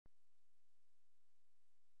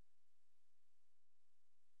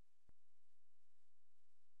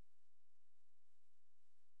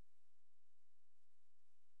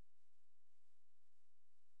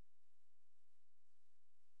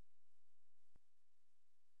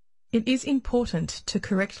It is important to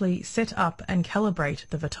correctly set up and calibrate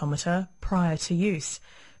the Vertometer prior to use,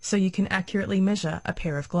 so you can accurately measure a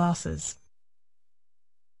pair of glasses.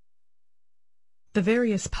 The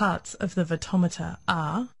various parts of the Vertometer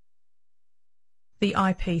are the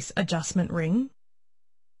eyepiece adjustment ring,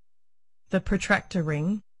 the protractor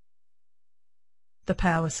ring, the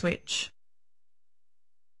power switch,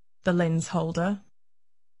 the lens holder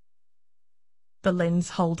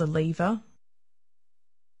lever,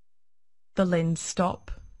 the lens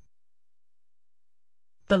stop,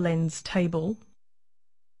 the lens table,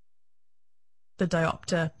 the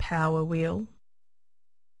diopter power wheel,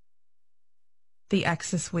 the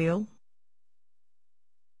axis wheel,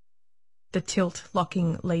 the tilt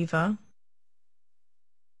locking lever,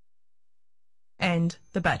 and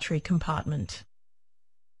the battery compartment.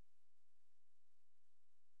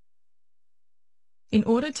 In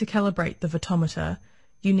order to calibrate the Vertometer,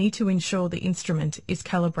 you need to ensure the instrument is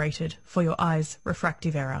calibrated for your eye's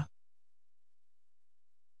refractive error.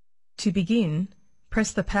 To begin,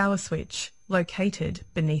 press the power switch located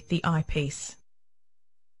beneath the eyepiece.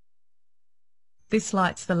 This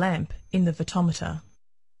lights the lamp in the Vertometer.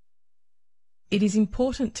 It is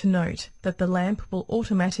important to note that the lamp will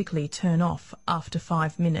automatically turn off after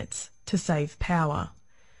 5 minutes to save power.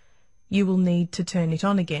 You will need to turn it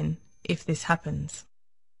on again if this happens.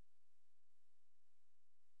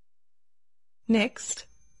 Next,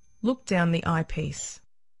 look down the eyepiece.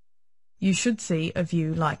 You should see a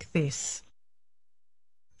view like this.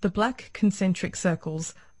 The black concentric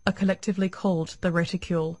circles are collectively called the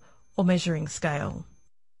reticule or measuring scale.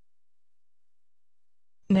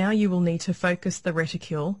 Now you will need to focus the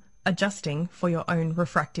reticule, adjusting for your own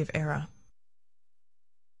refractive error.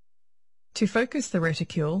 To focus the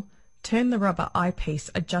reticule, turn the rubber eyepiece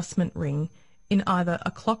adjustment ring in either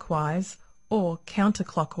a clockwise or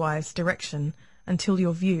counterclockwise direction until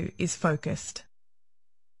your view is focused.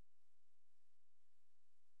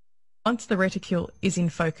 Once the reticule is in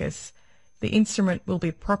focus, the instrument will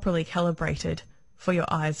be properly calibrated for your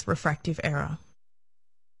eye's refractive error.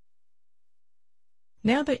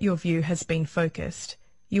 Now that your view has been focused,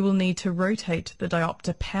 you will need to rotate the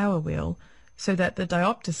diopter power wheel so that the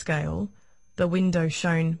diopter scale, the window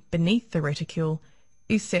shown beneath the reticule,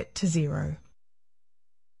 is set to 0.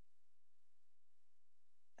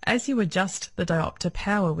 As you adjust the diopter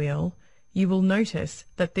power wheel, you will notice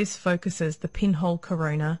that this focuses the pinhole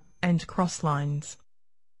corona and cross lines.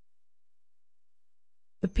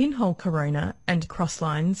 The pinhole corona and cross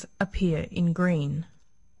lines appear in green.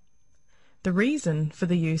 The reason for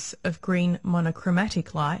the use of green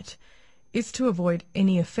monochromatic light is to avoid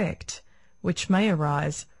any effect which may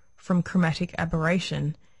arise from chromatic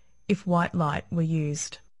aberration if white light were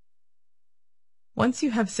used. Once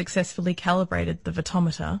you have successfully calibrated the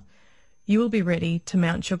Vertometer, you will be ready to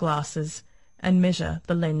mount your glasses and measure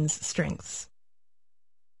the lens strengths.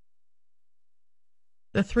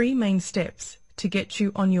 The 3 main steps to get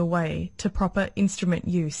you on your way to proper instrument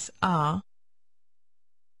use are: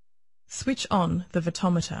 switch on the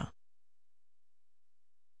Vertometer.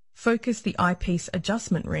 Focus the eyepiece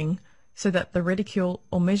adjustment ring so that the reticule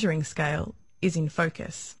or measuring scale is in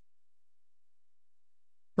focus.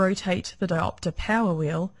 Rotate the diopter power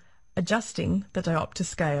wheel, adjusting the diopter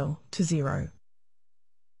scale to 0.